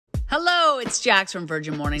Hello, it's Jax from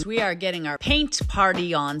Virgin Mornings. We are getting our paint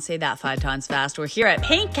party on. Say that 5 times fast. We're here at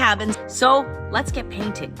Paint Cabins, so let's get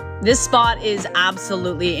painting. This spot is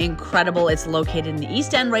absolutely incredible. It's located in the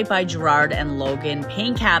East End, right by Gerrard and Logan.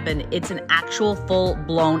 Paint Cabin, it's an actual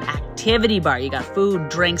full-blown activity bar. You got food,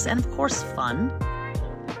 drinks, and of course, fun.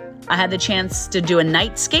 I had the chance to do a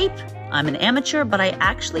nightscape. I'm an amateur, but I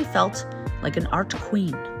actually felt like an art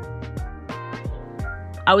queen.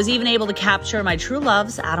 I was even able to capture my true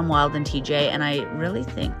loves, Adam Wilde and TJ, and I really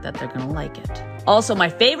think that they're gonna like it. Also, my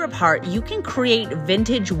favorite part, you can create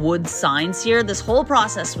vintage wood signs here. This whole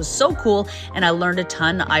process was so cool, and I learned a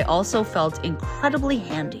ton. I also felt incredibly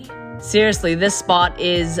handy. Seriously, this spot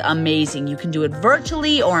is amazing. You can do it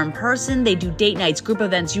virtually or in person. They do date nights, group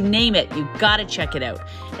events, you name it. You gotta check it out.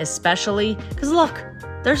 Especially because look,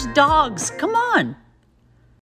 there's dogs. Come on.